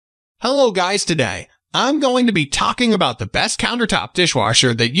Hello guys, today I'm going to be talking about the best countertop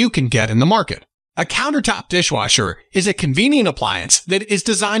dishwasher that you can get in the market. A countertop dishwasher is a convenient appliance that is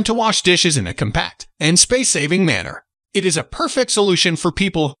designed to wash dishes in a compact and space-saving manner. It is a perfect solution for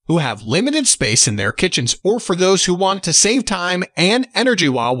people who have limited space in their kitchens or for those who want to save time and energy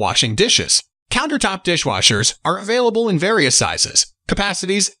while washing dishes. Countertop dishwashers are available in various sizes,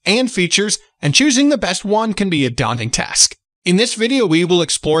 capacities, and features, and choosing the best one can be a daunting task. In this video, we will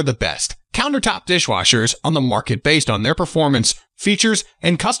explore the best countertop dishwashers on the market based on their performance, features,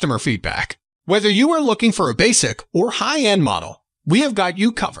 and customer feedback. Whether you are looking for a basic or high-end model, we have got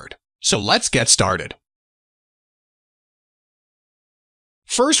you covered. So let's get started.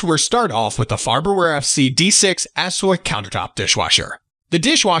 First, we'll start off with the Farberware FC D6 Assoy Countertop Dishwasher. The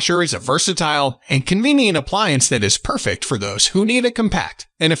dishwasher is a versatile and convenient appliance that is perfect for those who need a compact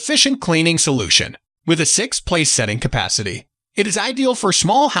and efficient cleaning solution. With a 6-place setting capacity, it is ideal for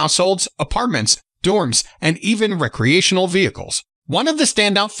small households, apartments, dorms, and even recreational vehicles. One of the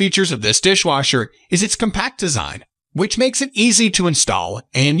standout features of this dishwasher is its compact design, which makes it easy to install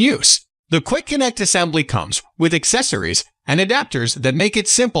and use. The Quick Connect assembly comes with accessories and adapters that make it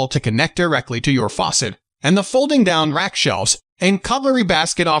simple to connect directly to your faucet, and the folding down rack shelves and cutlery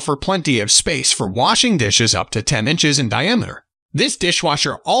basket offer plenty of space for washing dishes up to 10 inches in diameter. This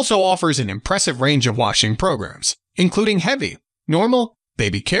dishwasher also offers an impressive range of washing programs, including heavy, normal,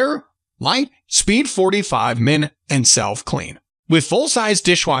 baby care, light, speed 45 min, and self-clean. With full-size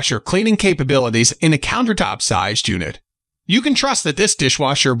dishwasher cleaning capabilities in a countertop-sized unit, you can trust that this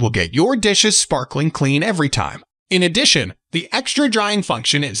dishwasher will get your dishes sparkling clean every time. In addition, the extra drying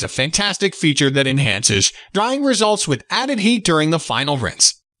function is a fantastic feature that enhances drying results with added heat during the final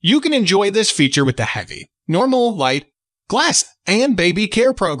rinse. You can enjoy this feature with the heavy, normal, light, glass, and baby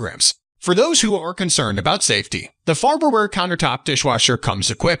care programs. For those who are concerned about safety, the Farberware countertop dishwasher comes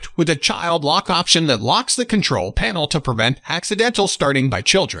equipped with a child lock option that locks the control panel to prevent accidental starting by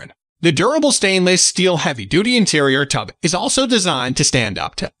children. The durable stainless steel heavy-duty interior tub is also designed to stand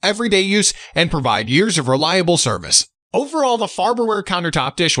up to everyday use and provide years of reliable service. Overall, the Farberware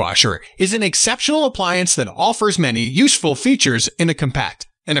countertop dishwasher is an exceptional appliance that offers many useful features in a compact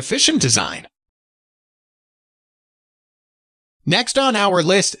and efficient design. Next on our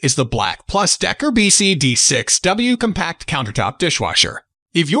list is the Black Plus Decker BC D6W Compact Countertop Dishwasher.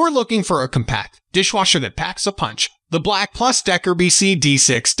 If you're looking for a compact dishwasher that packs a punch, the Black Plus Decker BC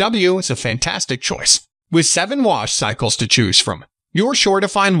D6W is a fantastic choice. With 7 wash cycles to choose from, you're sure to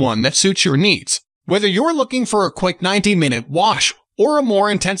find one that suits your needs. Whether you're looking for a quick 90-minute wash or a more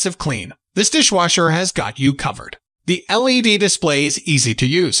intensive clean, this dishwasher has got you covered. The LED display is easy to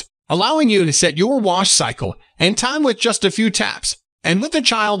use, allowing you to set your wash cycle and time with just a few taps. And with the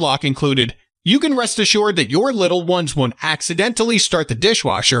child lock included, you can rest assured that your little ones won't accidentally start the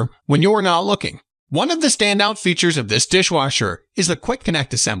dishwasher when you're not looking. One of the standout features of this dishwasher is the Quick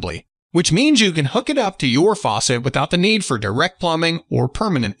Connect assembly, which means you can hook it up to your faucet without the need for direct plumbing or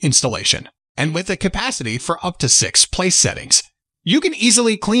permanent installation. And with a capacity for up to 6 place settings, you can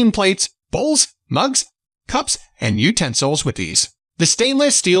easily clean plates, bowls, mugs, cups, and utensils with ease. The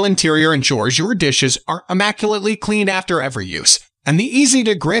stainless steel interior ensures your dishes are immaculately cleaned after every use, and the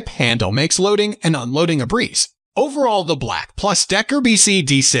easy-to-grip handle makes loading and unloading a breeze. Overall, the Black Plus Decker BC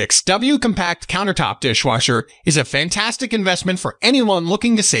D6W Compact Countertop Dishwasher is a fantastic investment for anyone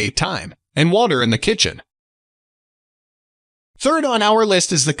looking to save time and water in the kitchen. Third on our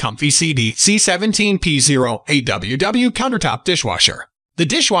list is the Comfy CD C17P0AWW Countertop Dishwasher. The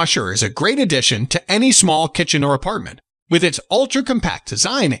dishwasher is a great addition to any small kitchen or apartment. With its ultra-compact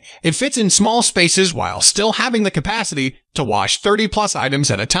design, it fits in small spaces while still having the capacity to wash 30-plus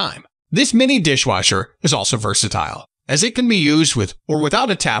items at a time. This mini dishwasher is also versatile, as it can be used with or without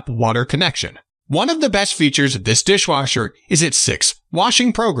a tap water connection. One of the best features of this dishwasher is its 6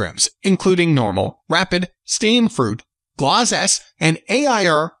 washing programs, including normal, rapid, steam, fruit, Gloss S, and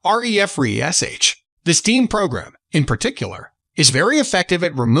AIR REF-RESH. The steam program, in particular, is very effective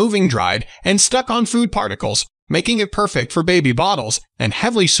at removing dried and stuck-on food particles, making it perfect for baby bottles and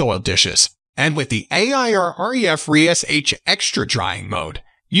heavily soiled dishes. And with the AIR REF-RESH Extra Drying Mode,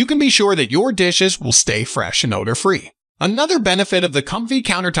 you can be sure that your dishes will stay fresh and odor-free. Another benefit of the Comfy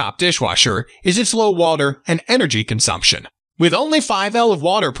Countertop Dishwasher is its low water and energy consumption. With only 5 L of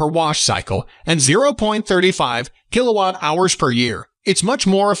water per wash cycle and 0.35 kilowatt hours per year, it's much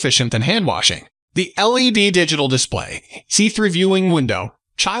more efficient than hand washing. The LED digital display, see-through viewing window,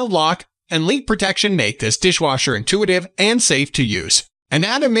 child lock, and leak protection make this dishwasher intuitive and safe to use. And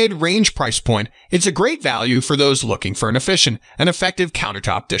at a mid-range price point, it's a great value for those looking for an efficient and effective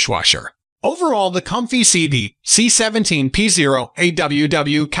countertop dishwasher. Overall, the comfy CD C17P0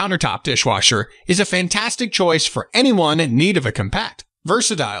 AWW countertop dishwasher is a fantastic choice for anyone in need of a compact,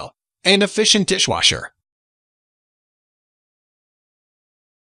 versatile, and efficient dishwasher.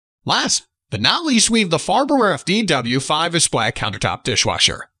 Last but not least, we have the Farberware FDW5 Esplac countertop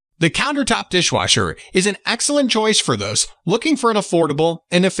dishwasher. The countertop dishwasher is an excellent choice for those looking for an affordable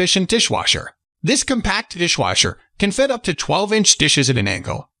and efficient dishwasher. This compact dishwasher can fit up to 12-inch dishes at an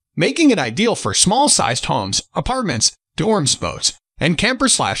angle, making it ideal for small-sized homes, apartments, dorms, boats, and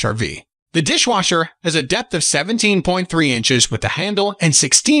camper/RV. The dishwasher has a depth of 17.3 inches with the handle and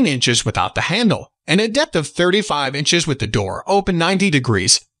 16 inches without the handle, and a depth of 35 inches with the door open 90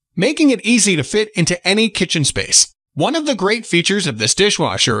 degrees, making it easy to fit into any kitchen space. One of the great features of this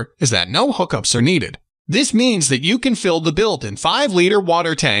dishwasher is that no hookups are needed. This means that you can fill the built-in 5-liter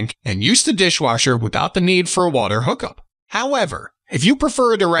water tank and use the dishwasher without the need for a water hookup. However, if you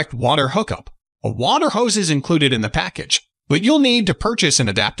prefer a direct water hookup, a water hose is included in the package, but you'll need to purchase an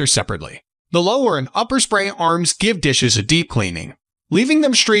adapter separately. The lower and upper spray arms give dishes a deep cleaning, leaving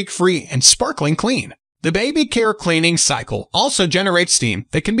them streak-free and sparkling clean. The baby care cleaning cycle also generates steam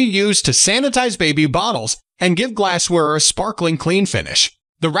that can be used to sanitize baby bottles and give glassware a sparkling clean finish.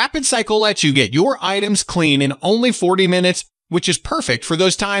 The rapid cycle lets you get your items clean in only 40 minutes, which is perfect for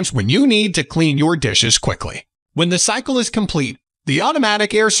those times when you need to clean your dishes quickly. When the cycle is complete, the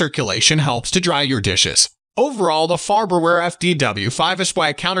automatic air circulation helps to dry your dishes. Overall, the Farberware FDW5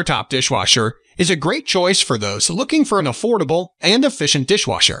 Esplac countertop dishwasher is a great choice for those looking for an affordable and efficient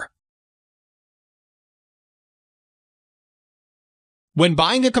dishwasher. When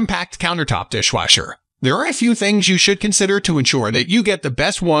buying a compact countertop dishwasher, there are a few things you should consider to ensure that you get the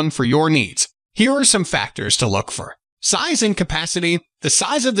best one for your needs. Here are some factors to look for. Size and capacity. The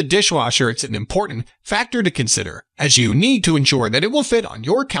size of the dishwasher is an important factor to consider, as you need to ensure that it will fit on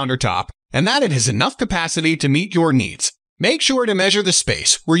your countertop and that it has enough capacity to meet your needs. Make sure to measure the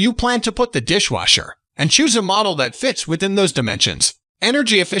space where you plan to put the dishwasher and choose a model that fits within those dimensions.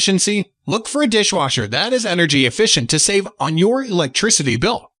 Energy efficiency. Look for a dishwasher that is energy efficient to save on your electricity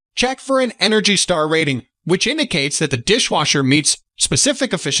bill. Check for an Energy Star rating, which indicates that the dishwasher meets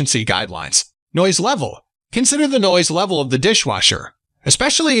specific efficiency guidelines. Noise level. Consider the noise level of the dishwasher,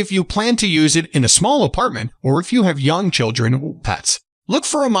 especially if you plan to use it in a small apartment or if you have young children or pets. Look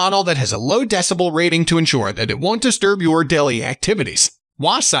for a model that has a low decibel rating to ensure that it won't disturb your daily activities.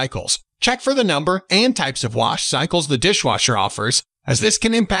 Wash cycles. Check for the number and types of wash cycles the dishwasher offers, as this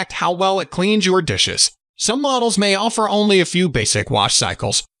can impact how well it cleans your dishes. Some models may offer only a few basic wash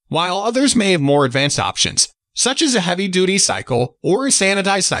cycles, while others may have more advanced options, such as a heavy-duty cycle or a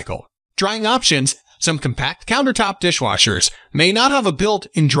sanitized cycle. Drying options. Some compact countertop dishwashers may not have a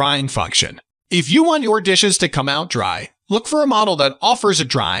built-in drying function. If you want your dishes to come out dry, look for a model that offers a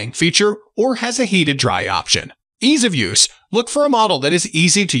drying feature or has a heated dry option. Ease of use. Look for a model that is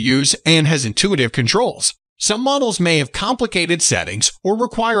easy to use and has intuitive controls. Some models may have complicated settings or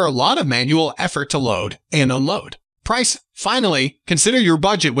require a lot of manual effort to load and unload. Price. Finally, consider your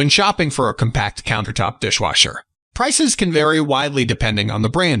budget when shopping for a compact countertop dishwasher. Prices can vary widely depending on the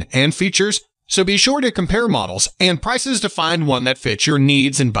brand and features, so be sure to compare models and prices to find one that fits your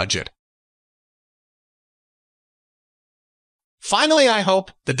needs and budget. Finally, I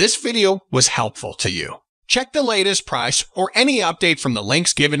hope that this video was helpful to you. Check the latest price or any update from the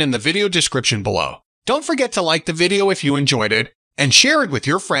links given in the video description below. Don't forget to like the video if you enjoyed it, and share it with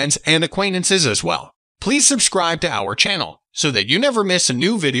your friends and acquaintances as well. Please subscribe to our channel so that you never miss a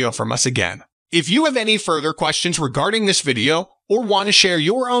new video from us again. If you have any further questions regarding this video or want to share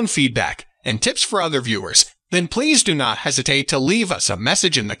your own feedback and tips for other viewers, then please do not hesitate to leave us a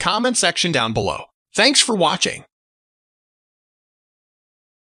message in the comment section down below. Thanks for watching.